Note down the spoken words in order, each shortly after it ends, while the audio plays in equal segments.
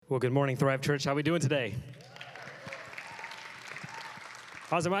Well, good morning, Thrive Church. How are we doing today?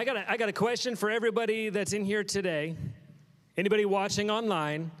 Awesome. I got a question for everybody that's in here today. Anybody watching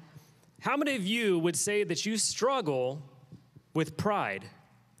online, how many of you would say that you struggle with pride?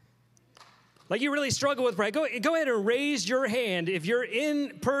 Like you really struggle with pride. Go ahead and raise your hand if you're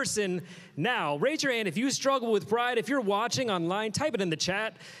in person now. Raise your hand if you struggle with pride. If you're watching online, type it in the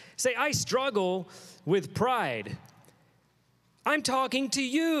chat. Say, I struggle with pride. I'm talking to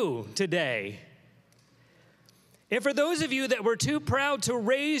you today. And for those of you that were too proud to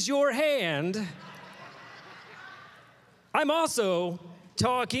raise your hand, I'm also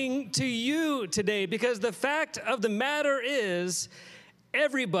talking to you today because the fact of the matter is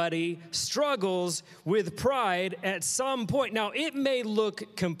everybody struggles with pride at some point. Now, it may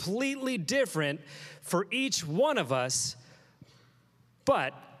look completely different for each one of us,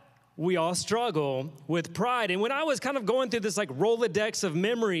 but we all struggle with pride. And when I was kind of going through this like Rolodex of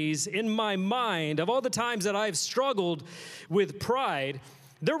memories in my mind of all the times that I've struggled with pride,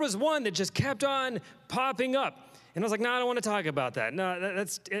 there was one that just kept on popping up. And I was like, no, I don't want to talk about that. No,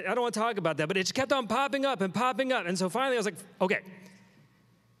 I don't want to talk about that. But it just kept on popping up and popping up. And so finally I was like, okay.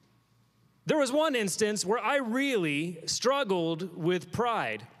 There was one instance where I really struggled with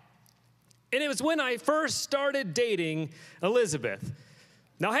pride. And it was when I first started dating Elizabeth.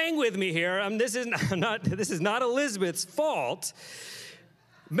 Now, hang with me here. This is not Elizabeth's fault.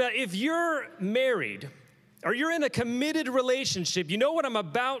 But if you're married or you're in a committed relationship, you know what I'm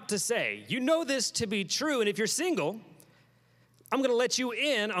about to say. You know this to be true. And if you're single, I'm going to let you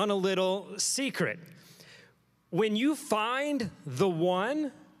in on a little secret. When you find the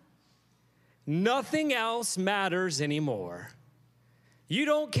one, nothing else matters anymore. You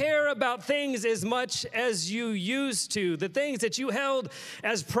don't care about things as much as you used to. The things that you held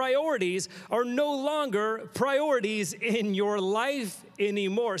as priorities are no longer priorities in your life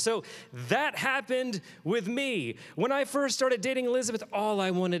anymore. So that happened with me. When I first started dating Elizabeth, all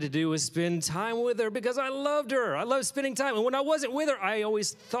I wanted to do was spend time with her because I loved her. I loved spending time. And when I wasn't with her, I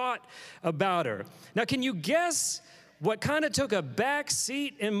always thought about her. Now, can you guess what kind of took a back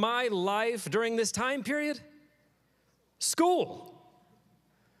seat in my life during this time period? School.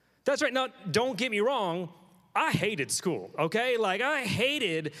 That's right. Now, don't get me wrong. I hated school, okay? Like, I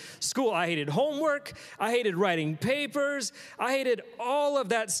hated school. I hated homework. I hated writing papers. I hated all of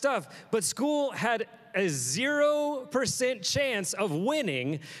that stuff. But school had a 0% chance of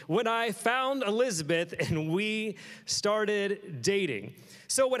winning when I found Elizabeth and we started dating.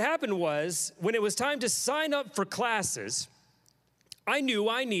 So what happened was, when it was time to sign up for classes, I knew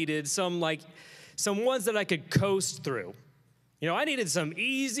I needed some ones that I could coast through. You know, I needed some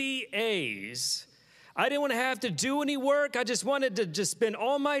easy A's. I didn't want to have to do any work. I just wanted to just spend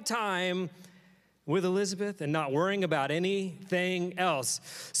all my time with Elizabeth and not worrying about anything else.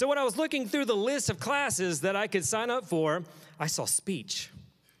 So when I was looking through the list of classes that I could sign up for, I saw speech.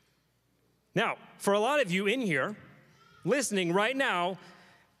 Now, for a lot of you in here listening right now,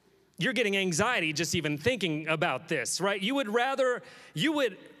 you're getting anxiety just even thinking about this, right? You would rather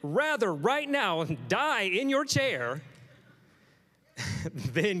right now die in your chair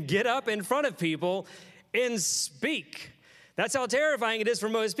than get up in front of people and speak. That's how terrifying it is for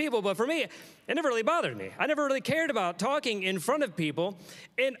most people. But for me, it never really bothered me. I never really cared about talking in front of people.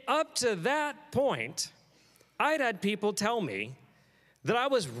 And up to that point, I'd had people tell me that I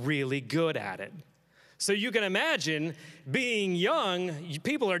was really good at it. So you can imagine being young,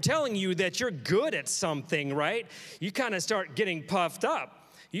 people are telling you that you're good at something, right? You kind of start getting puffed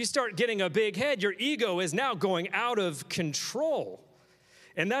up. You start getting a big head. Your ego is now going out of control.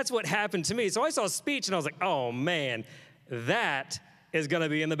 And that's what happened to me. So I saw speech and I was like, oh man, that is going to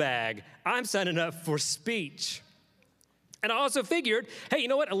be in the bag. I'm signing up for speech. And I also figured, hey, you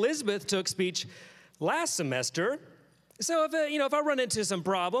know what? Elizabeth took speech last semester. So if I run into some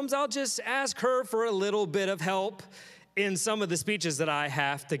problems, I'll just ask her for a little bit of help in some of the speeches that I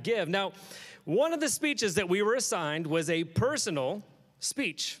have to give. Now, one of the speeches that we were assigned was a personal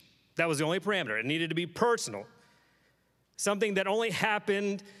speech. That was the only parameter. It needed to be personal. Something that only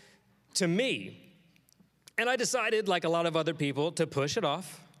happened to me. And I decided, like a lot of other people, to push it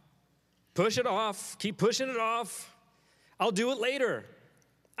off, keep pushing it off. I'll do it later.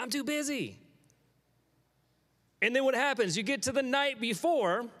 I'm too busy. And then what happens? You get to the night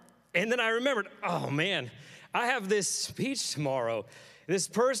before, and then I remembered, oh man, I have this speech tomorrow, this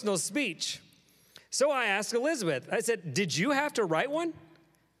personal speech. So I asked Elizabeth, I said, did you have to write one?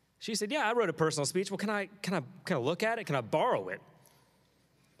 She said, yeah, I wrote a personal speech. Well, can I look at it? Can I borrow it?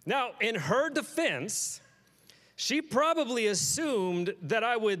 Now, in her defense, she probably assumed that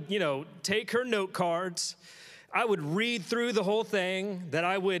I would, take her note cards, I would read through the whole thing,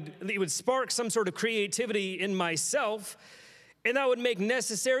 it would spark some sort of creativity in myself, and I would make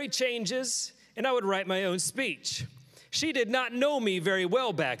necessary changes, and I would write my own speech. She did not know me very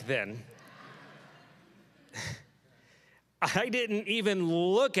well back then. I didn't even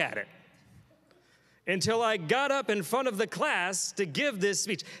look at it until I got up in front of the class to give this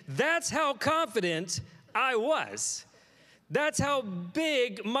speech. That's how confident I was. That's how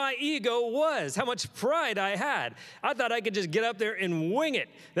big my ego was, how much pride I had. I thought I could just get up there and wing it,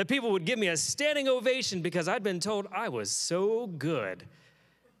 that people would give me a standing ovation because I'd been told I was so good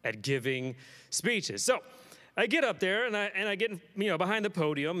at giving speeches. So I get up there and I get behind the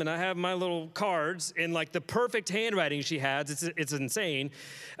podium, and I have my little cards in like the perfect handwriting she has. It's insane.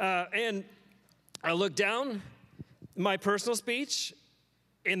 And I look down my personal speech,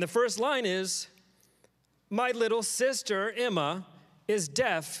 and the first line is, "My little sister, Emma, is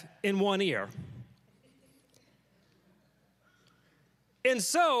deaf in one ear." And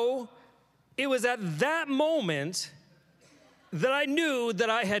so it was at that moment that I knew that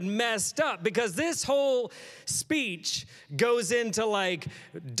I had messed up, because this whole speech goes into like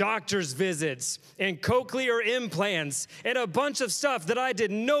doctor's visits and cochlear implants and a bunch of stuff that I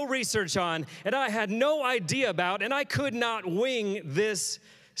did no research on and I had no idea about, and I could not wing this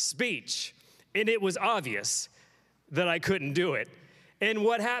speech. And it was obvious that I couldn't do it. And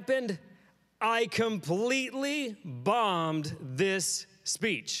what happened? I completely bombed this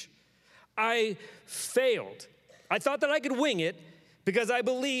speech. I failed. I thought that I could wing it because I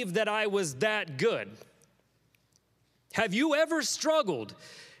believed that I was that good. Have you ever struggled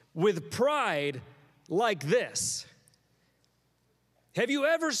with pride like this? Have you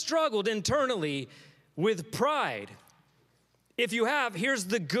ever struggled internally with pride? If you have, here's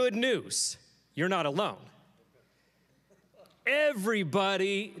the good news. You're not alone.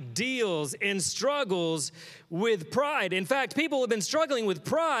 Everybody deals and struggles with pride. In fact, people have been struggling with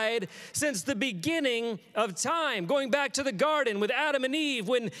pride since the beginning of time, going back to the garden with Adam and Eve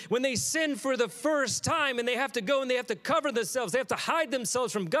when they sinned for the first time, and they have to go and they have to cover themselves. They have to hide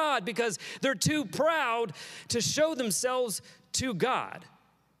themselves from God because they're too proud to show themselves to God.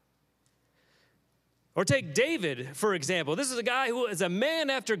 Or take David, for example. This is a guy who is a man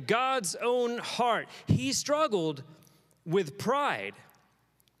after God's own heart. He struggled with pride.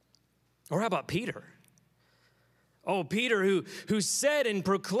 Or how about Peter? Oh, Peter who said and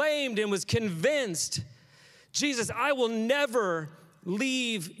proclaimed and was convinced, Jesus, I will never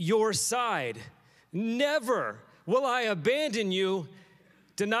leave your side. Never will I abandon you.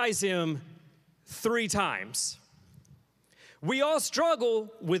 Denies him 3 times. We all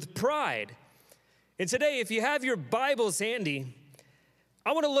struggle with pride. And today, if you have your Bibles handy,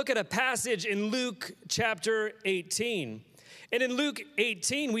 I want to look at a passage in Luke chapter 18. And in Luke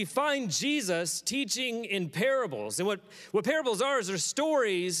 18, we find Jesus teaching in parables. And what parables are is they're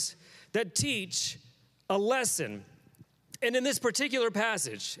stories that teach a lesson. And in this particular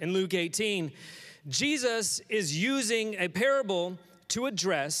passage, in Luke 18, Jesus is using a parable to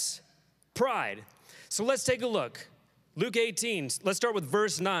address pride. So let's take a look. Luke 18, let's start with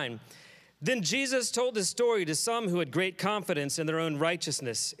verse 9. Then Jesus told this story to some who had great confidence in their own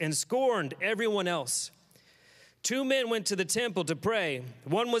righteousness and scorned everyone else. 2 men went to the temple to pray.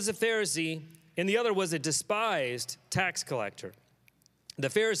 One was a Pharisee, and the other was a despised tax collector. The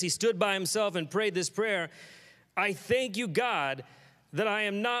Pharisee stood by himself and prayed this prayer, I thank you, God, that I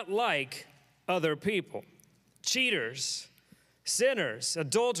am not like other people, cheaters, sinners,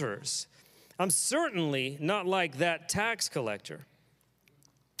 adulterers. I'm certainly not like that tax collector.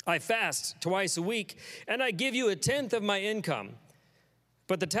 I fast twice a week, and I give you 1/10 of my income.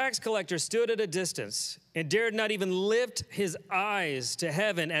 But the tax collector stood at a distance and dared not even lift his eyes to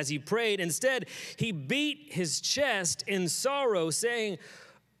heaven as he prayed. Instead, he beat his chest in sorrow, saying,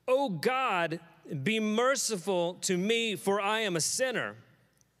 "Oh God, be merciful to me, for I am a sinner."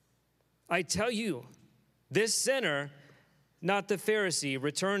 I tell you, this sinner, not the Pharisee,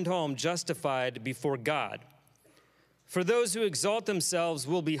 returned home justified before God. For those who exalt themselves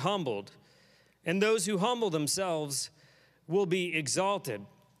will be humbled, and those who humble themselves will be exalted.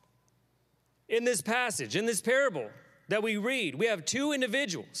 In this passage, in this parable that we read, we have 2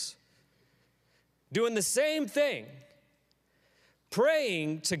 individuals doing the same thing,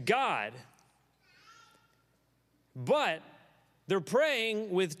 praying to God, but they're praying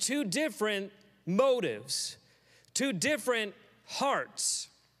with 2 different motives, 2 different hearts.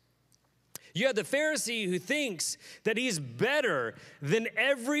 You have the Pharisee who thinks that he's better than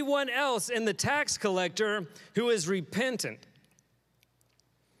everyone else, and the tax collector who is repentant.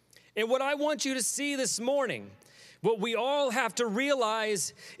 And what I want you to see this morning, What we all have to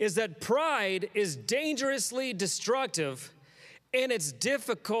realize is that pride is dangerously destructive and it's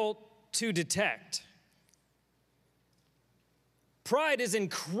difficult to detect. Pride is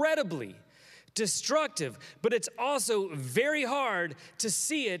incredibly destructive, but it's also very hard to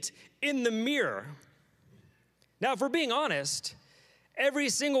see it in the mirror. Now, if we're being honest, every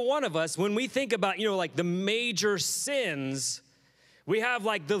single one of us, when we think about, like the major sins, we have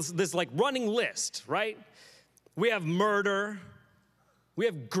like this like running list, right? We have murder, we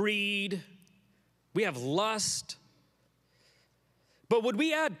have greed, we have lust. But would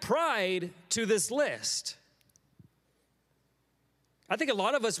we add pride to this list? I think a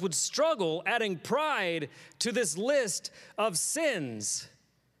lot of us would struggle adding pride to this list of sins.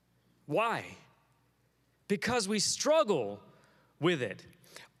 Why? Because we struggle with it.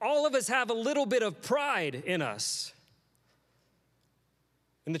 All of us have a little bit of pride in us.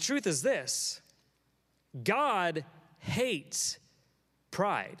 And the truth is this: God hates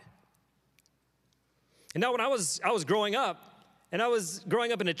pride. And now when I was growing up, and I was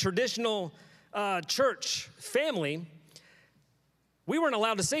growing up in a traditional church family, we weren't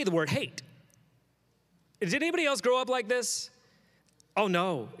allowed to say the word hate. Did anybody else grow up like this? Oh,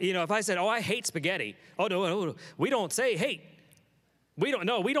 no. If I said, I hate spaghetti. Oh, no, we don't say hate. We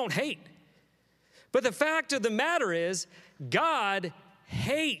don't hate. But the fact of the matter is, God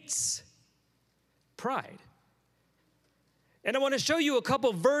hates pride. And I want to show you a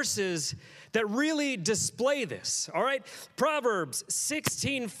couple verses that really display this, all right? Proverbs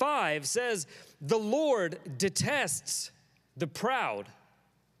 16:5 says, "The Lord detests the proud.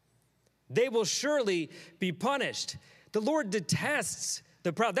 They will surely be punished." The Lord detests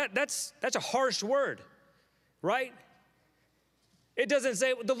the proud. That's a harsh word, right? It doesn't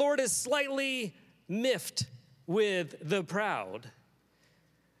say the Lord is slightly miffed with the proud.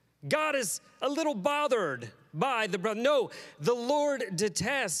 God is a little bothered by the proud. No, the Lord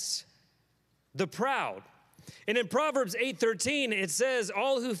detests the proud. And in Proverbs 8:13, it says,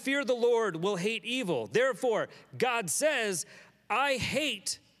 "All who fear the Lord will hate evil." Therefore, God says, "I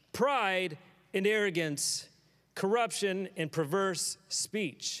hate pride and arrogance, corruption and perverse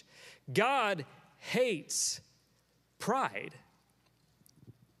speech." God hates pride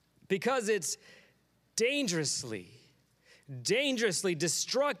because it's dangerously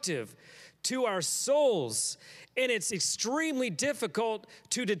destructive to our souls, and it's extremely difficult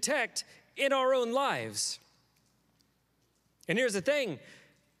to detect in our own lives. And here's the thing: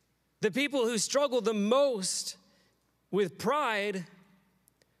 the people who struggle the most with pride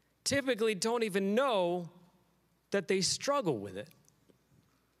typically don't even know that they struggle with it.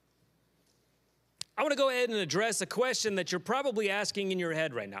 I want to go ahead and address a question that you're probably asking in your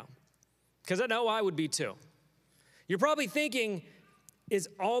head right now, because I know I would be too. You're probably thinking, is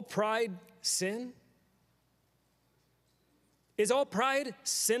all pride sin? Is all pride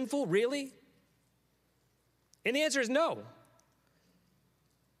sinful, really? And the answer is no.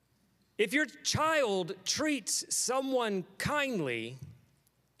 If your child treats someone kindly,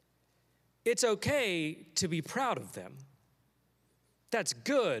 it's okay to be proud of them. That's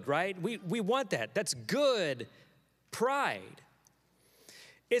good, right? We want that. That's good pride.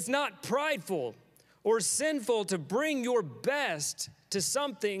 It's not prideful or sinful to bring your best to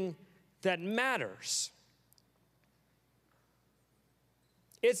something that matters.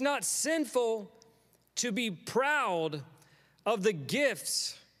 It's not sinful to be proud of the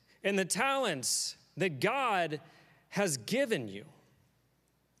gifts and the talents that God has given you.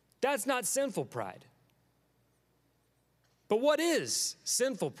 That's not sinful pride. But what is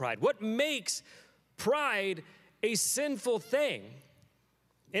sinful pride? What makes pride a sinful thing?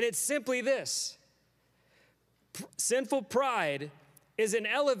 And it's simply this: sinful pride is an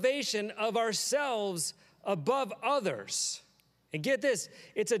elevation of ourselves above others. And get this,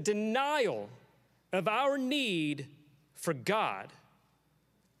 it's a denial of our need for God.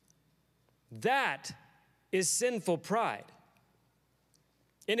 That is sinful pride.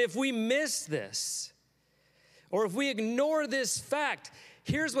 And if we miss this, or if we ignore this fact,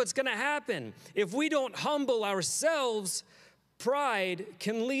 here's what's going to happen. If we don't humble ourselves, pride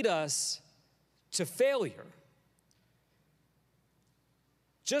can lead us to failure.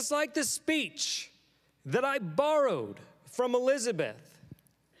 Just like the speech that I borrowed from Elizabeth,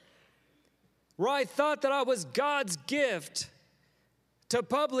 where I thought that I was God's gift to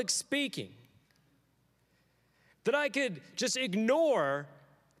public speaking, that I could just ignore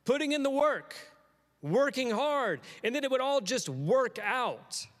putting in the work, working hard, and then it would all just work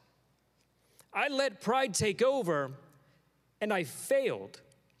out. I let pride take over, and I failed.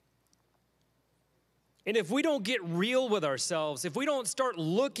 And if we don't get real with ourselves, if we don't start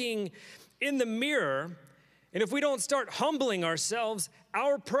looking in the mirror And if we don't start humbling ourselves,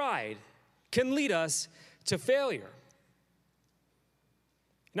 our pride can lead us to failure.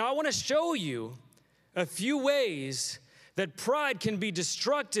 Now, I want to show you a few ways that pride can be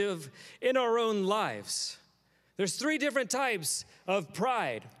destructive in our own lives. There's 3 different types of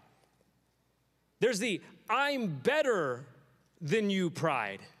pride. There's the I'm better than you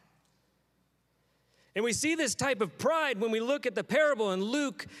pride. And we see this type of pride when we look at the parable in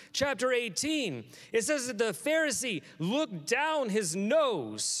Luke chapter 18. It says that the Pharisee looked down his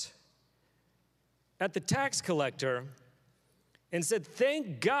nose at the tax collector and said,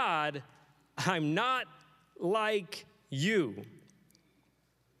 "Thank God I'm not like you."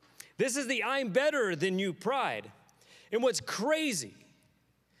 This is the I'm better than you pride. And what's crazy,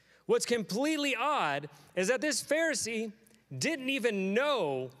 what's completely odd, is that this Pharisee didn't even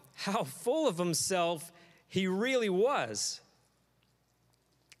know how full of himself he really was,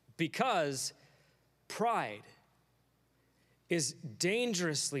 because pride is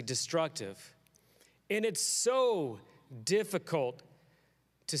dangerously destructive, and it's so difficult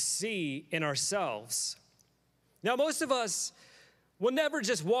to see in ourselves. Now, most of us will never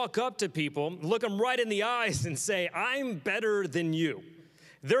just walk up to people, look them right in the eyes and say, "I'm better than you."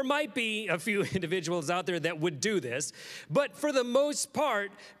 There might be a few individuals out there that would do this, but for the most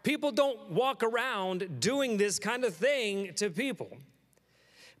part, people don't walk around doing this kind of thing to people.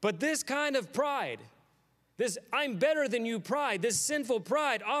 But this kind of pride, this I'm better than you pride, this sinful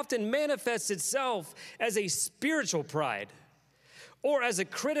pride often manifests itself as a spiritual pride or as a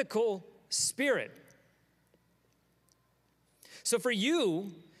critical spirit. So for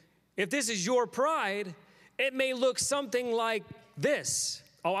you, if this is your pride, it may look something like this.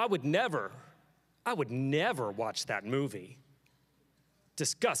 "Oh, I would never watch that movie.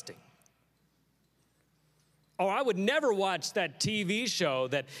 Disgusting. Oh, I would never watch that TV show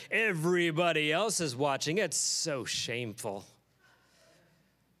that everybody else is watching. It's so shameful.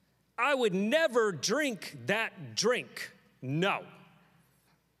 I would never drink that drink. No.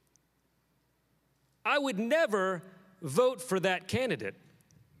 I would never vote for that candidate."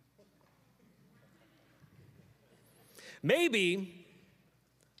 Maybe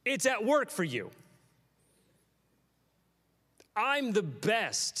it's at work for you. "I'm the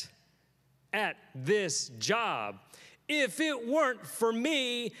best at this job. If it weren't for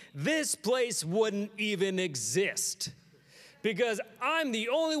me, this place wouldn't even exist. Because I'm the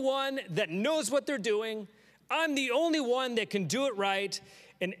only one that knows what they're doing. I'm the only one that can do it right.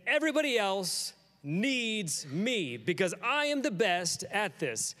 And everybody else needs me because I am the best at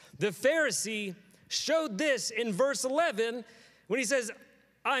this." The Pharisee showed this in verse 11 when he says,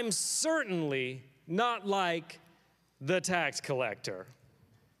 "I'm certainly not like the tax collector."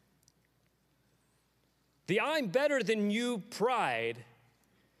 The I'm better than you pride,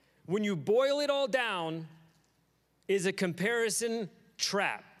 when you boil it all down, is a comparison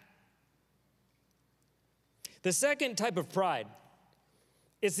trap. The second type of pride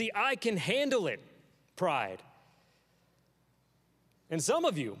is the I can handle it pride. And some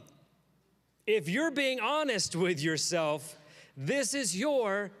of you, if you're being honest with yourself, this is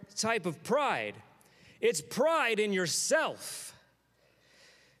your type of pride. It's pride in yourself.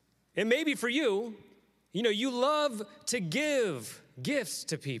 And maybe for you, you love to give gifts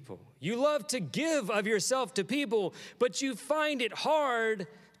to people. You love to give of yourself to people, but you find it hard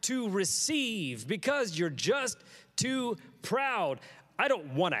to receive because you're just too proud. I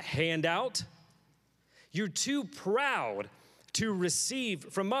don't want a handout. You're too proud to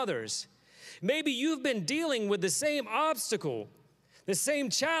receive from others. Maybe you've been dealing with the same obstacle, the same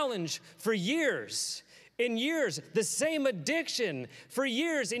challenge for years and years, the same addiction for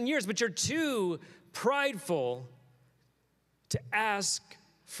years and years, but you're too prideful to ask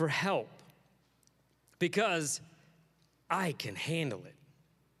for help because I can handle it.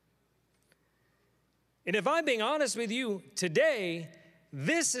 And if I'm being honest with you today,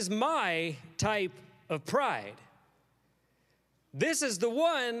 this is my type of pride. This is the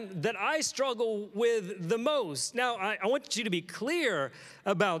one that I struggle with the most. Now, I want you to be clear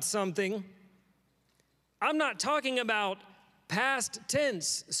about something. I'm not talking about past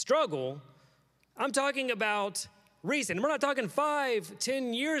tense struggle. I'm talking about recent. We're not talking 5,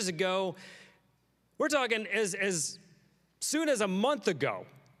 10 years ago. We're talking as soon as a month ago.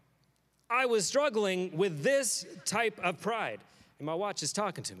 I was struggling with this type of pride. And my watch is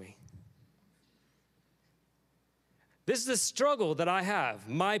talking to me. This is the struggle that I have,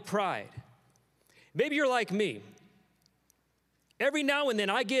 my pride. Maybe you're like me. Every now and then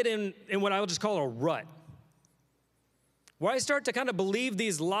I get in what I will just call a rut, where I start to kind of believe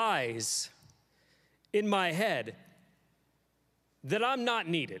these lies in my head that I'm not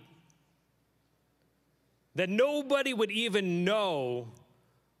needed, that nobody would even know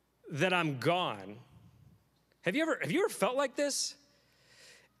that I'm gone. Have you ever felt like this?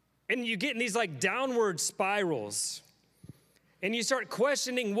 And you get in these like downward spirals, and you start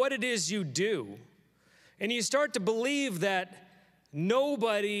questioning what it is you do. And you start to believe that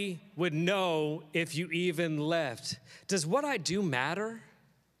nobody would know if you even left. Does what I do matter?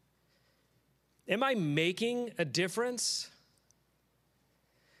 Am I making a difference?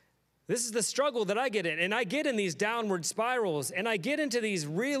 This is the struggle that I get in. And I get in these downward spirals, and I get into these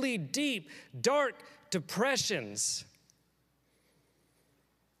really deep, dark depressions.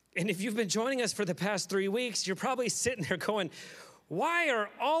 And if you've been joining us for the past 3 weeks, you're probably sitting there going, why are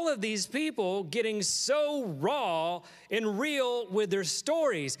all of these people getting so raw and real with their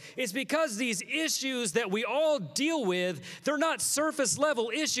stories? It's because these issues that we all deal with, they're not surface level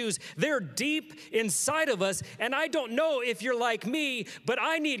issues. They're deep inside of us. And I don't know if you're like me, but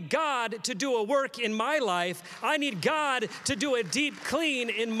I need God to do a work in my life. I need God to do a deep clean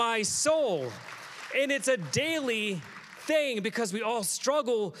in my soul. And it's a daily thing because we all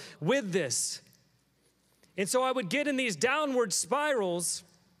struggle with this. And so I would get in these downward spirals,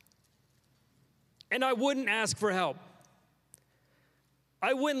 and I wouldn't ask for help.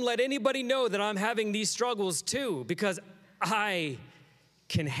 I wouldn't let anybody know that I'm having these struggles too, because I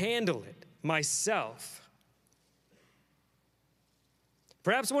can handle it myself.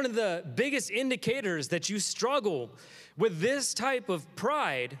 Perhaps one of the biggest indicators that you struggle with this type of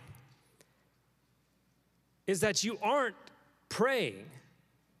pride is that you aren't praying.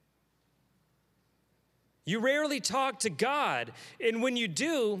 You rarely talk to God, and when you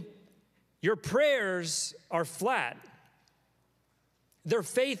do, your prayers are flat. They're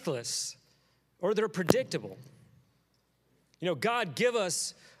faithless, or they're predictable. You know, God, give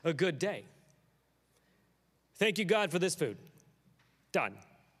us a good day. Thank you, God, for this food. Done.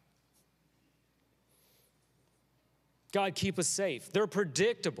 God, keep us safe. They're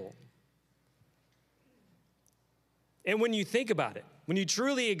predictable. And when you think about it, when you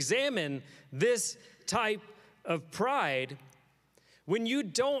truly examine this type of pride, when you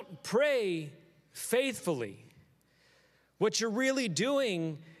don't pray faithfully, what you're really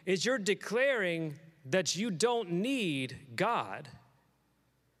doing is you're declaring that you don't need God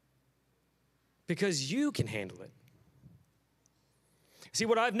because you can handle it. See,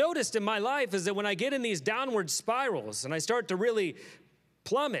 what I've noticed in my life is that when I get in these downward spirals and I start to really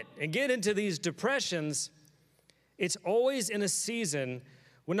plummet and get into these depressions, it's always in a season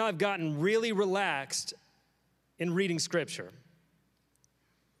when I've gotten really relaxed in reading Scripture.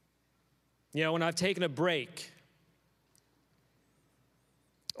 You know, when I've taken a break.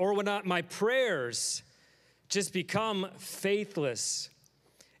 Or when my prayers just become faithless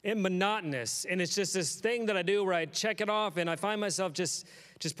and monotonous. And it's just this thing that I do where I check it off and I find myself just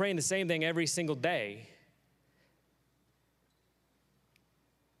praying the same thing every single day.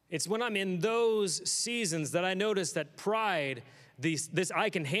 It's when I'm in those seasons that I notice that pride, this I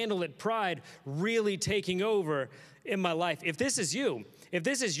can handle it pride really taking over in my life. If this is you, if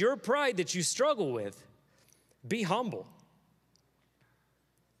this is your pride that you struggle with, be humble.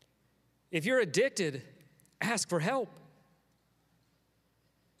 If you're addicted, ask for help.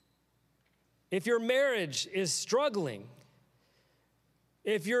 If your marriage is struggling,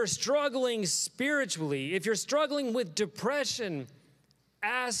 if you're struggling spiritually, if you're struggling with depression,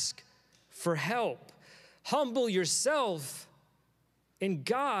 ask for help. Humble yourself, and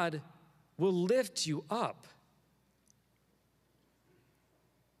God will lift you up.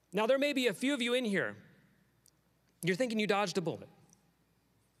 Now, there may be a few of you in here, you're thinking you dodged a bullet.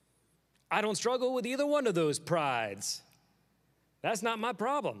 I don't struggle with either one of those prides. That's not my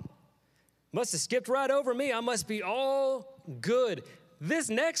problem. Must have skipped right over me. I must be all good. This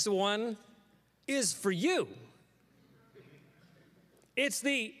next one is for you. It's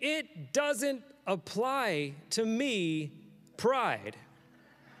the "it doesn't apply to me" pride.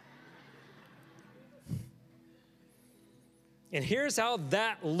 And here's how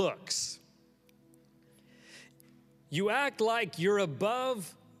that looks. You act like you're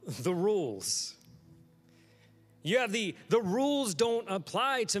above the rules. You have the rules don't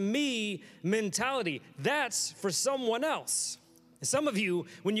apply to me mentality. That's for someone else. Some of you,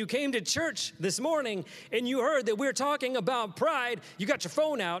 when you came to church this morning and you heard that we're talking about pride, you got your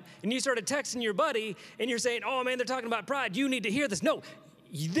phone out and you started texting your buddy and you're saying, "Oh man, they're talking about pride. You need to hear this." No,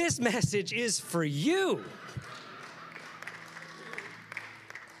 this message is for you.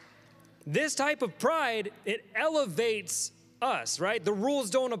 This type of pride, it elevates us, right? The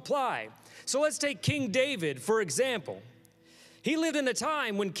rules don't apply. So let's take King David, for example. He lived in a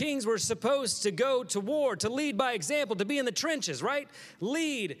time when kings were supposed to go to war, to lead by example, to be in the trenches, right?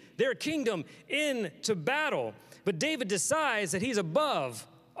 Lead their kingdom into battle. But David decides that he's above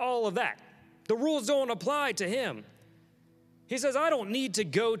all of that. The rules don't apply to him. He says, I don't need to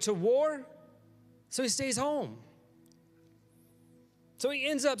go to war. So he stays home. So he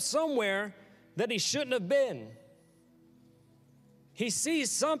ends up somewhere that he shouldn't have been. He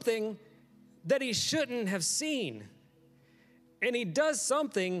sees something that he shouldn't have seen. And he does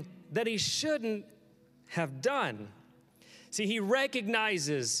something that he shouldn't have done. See, he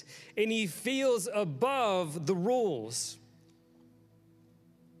recognizes and he feels above the rules.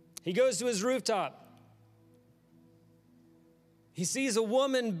 He goes to his rooftop. He sees a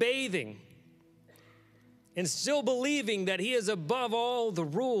woman bathing and still believing that he is above all the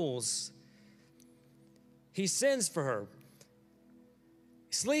rules. He sends for her.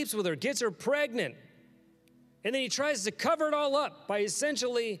 He sleeps with her, gets her pregnant. And then he tries to cover it all up by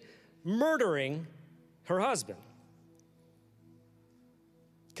essentially murdering her husband.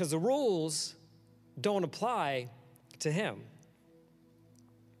 Because the rules don't apply to him.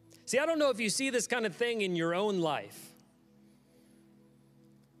 See, I don't know if you see this kind of thing in your own life.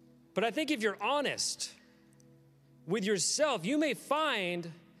 But I think if you're honest with yourself, you may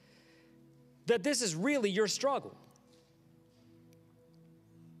find that this is really your struggle.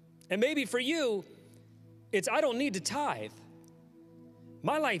 And maybe for you, it's, I don't need to tithe.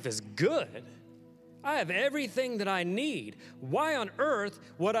 My life is good. I have everything that I need. Why on earth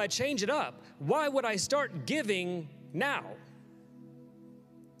would I change it up? Why would I start giving now?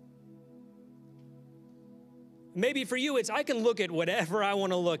 Maybe for you, it's, I can look at whatever I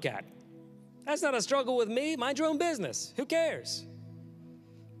want to look at. That's not a struggle with me. Mind your own business. Who cares?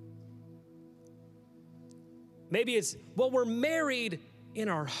 Maybe it's, well, we're married in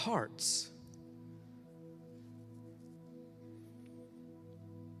our hearts.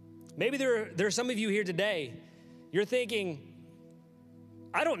 Maybe there are some of you here today, you're thinking,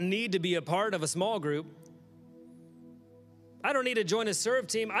 I don't need to be a part of a small group. I don't need to join a serve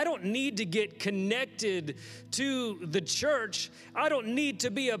team. I don't need to get connected to the church. I don't need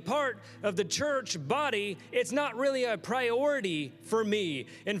to be a part of the church body. It's not really a priority for me.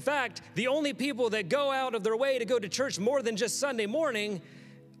 In fact, the only people that go out of their way to go to church more than just Sunday morning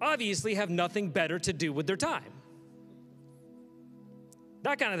obviously have nothing better to do with their time.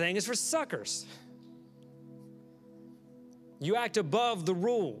 That kind of thing is for suckers. You act above the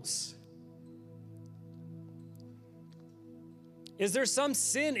rules. Is there some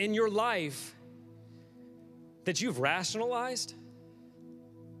sin in your life that you've rationalized?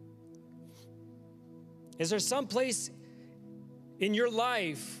 Is there some place in your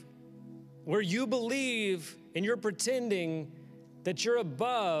life where you believe and you're pretending that you're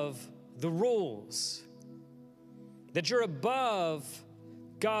above the rules, that you're above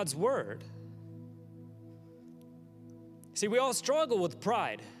God's word? See, we all struggle with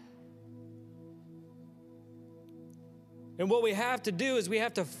pride. And what we have to do is we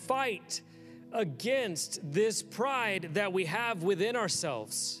have to fight against this pride that we have within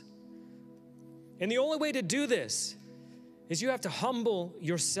ourselves. And the only way to do this is you have to humble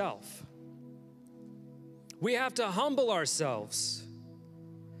yourself. We have to humble ourselves.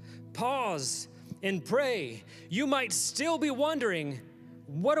 Pause and pray. You might still be wondering,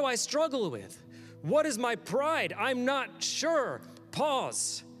 what do I struggle with? What is my pride? I'm not sure.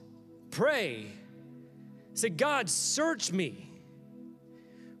 Pause. Pray. Say, God, search me.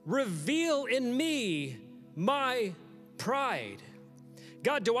 Reveal in me my pride.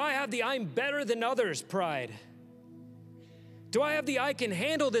 God, do I have the I'm better than others pride? Do I have the I can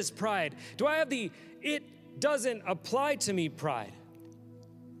handle this pride? Do I have the it doesn't apply to me pride?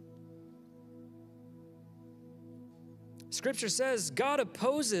 Scripture says God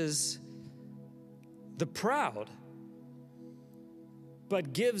opposes the proud,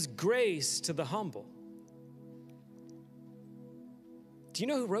 but gives grace to the humble. Do you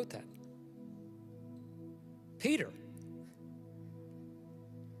know who wrote that? Peter.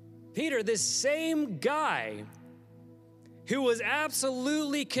 Peter, this same guy who was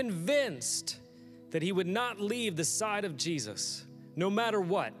absolutely convinced that he would not leave the side of Jesus, no matter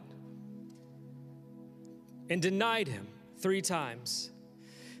what, and denied him 3 times.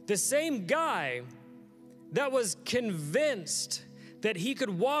 The same guy that was convinced that he could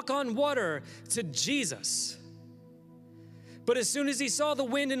walk on water to Jesus. But as soon as he saw the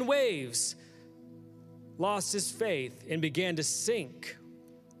wind and waves, lost his faith and began to sink.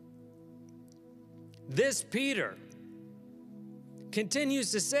 This Peter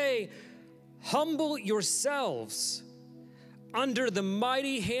continues to say, humble yourselves under the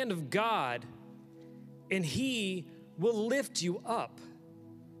mighty hand of God, and he will lift you up.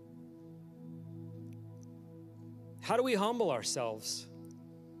 How do we humble ourselves?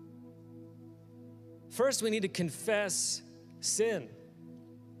 First, we need to confess sin.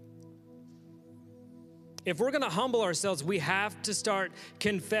 If we're going to humble ourselves, we have to start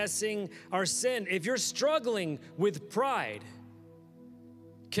confessing our sin. If you're struggling with pride,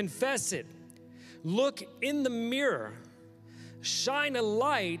 confess it. Look in the mirror. Shine a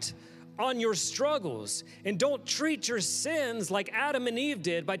light on your struggles, and don't treat your sins like Adam and Eve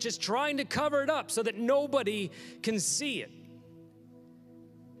did by just trying to cover it up so that nobody can see it.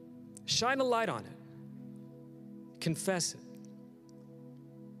 Shine a light on it. Confess it.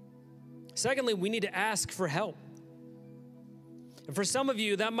 Secondly, we need to ask for help. And for some of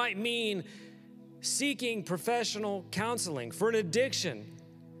you, that might mean seeking professional counseling for an addiction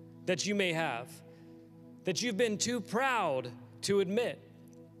that you may have, that you've been too proud to admit.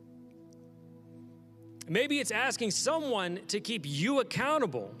 Maybe it's asking someone to keep you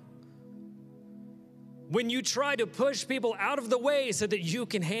accountable when you try to push people out of the way so that you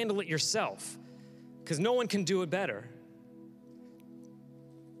can handle it yourself, because no one can do it better.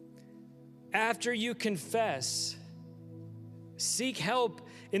 After you confess, seek help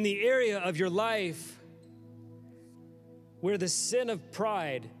in the area of your life where the sin of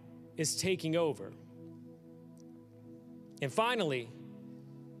pride is taking over. And finally,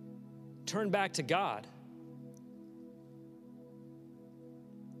 turn back to God.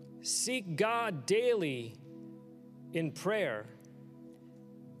 Seek God daily in prayer.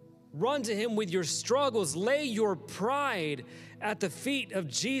 Run to Him with your struggles. Lay your pride at the feet of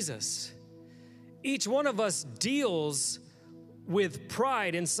Jesus. Each one of us deals with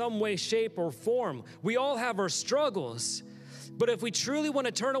pride in some way, shape, or form. We all have our struggles. But if we truly want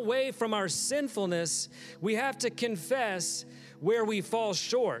to turn away from our sinfulness, we have to confess where we fall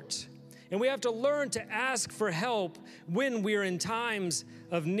short. And we have to learn to ask for help when we're in times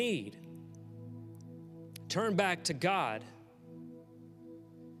of need. Turn back to God.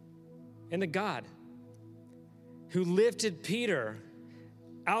 And the God who lifted Peter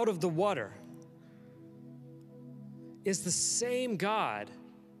out of the water is the same God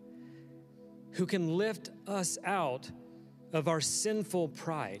who can lift us out of our sinful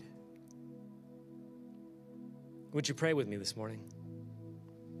pride. Would you pray with me this morning?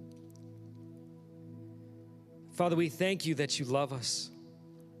 Father, we thank you that you love us.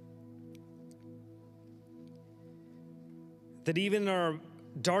 That even in our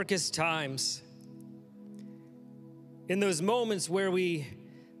darkest times, in those moments where we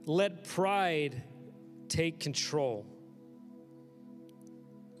let pride take control,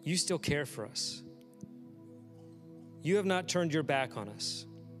 you still care for us. You have not turned your back on us.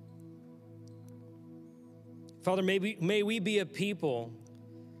 Father, may we be a people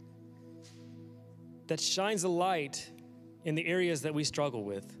that shines a light in the areas that we struggle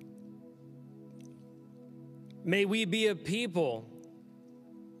with. May we be a people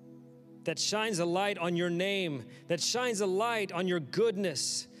that shines a light on your name, that shines a light on your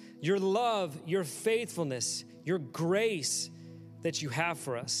goodness, your love, your faithfulness, your grace that you have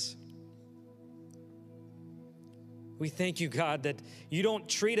for us. We thank you, God, that you don't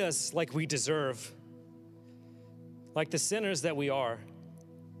treat us like we deserve, like the sinners that we are,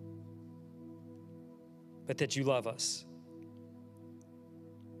 but that you love us.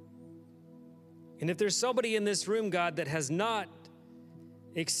 And if there's somebody in this room, God, that has not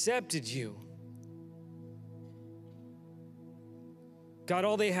accepted you, God,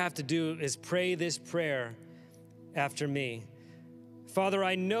 all they have to do is pray this prayer after me. Father,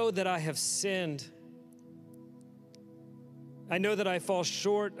 I know that I have sinned. I know that I fall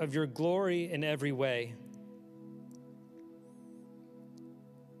short of your glory in every way.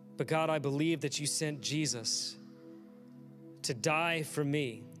 But God, I believe that you sent Jesus to die for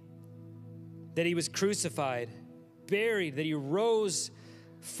me, that he was crucified, buried, that he rose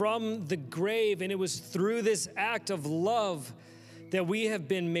from the grave, and it was through this act of love that we have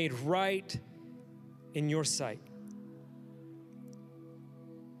been made right in your sight.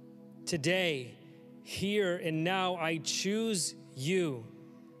 Today, here and now, I choose you.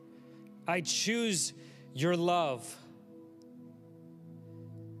 I choose your love.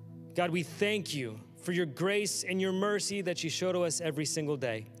 God, we thank you for your grace and your mercy that you show to us every single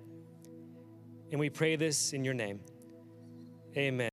day. And we pray this in your name. Amen.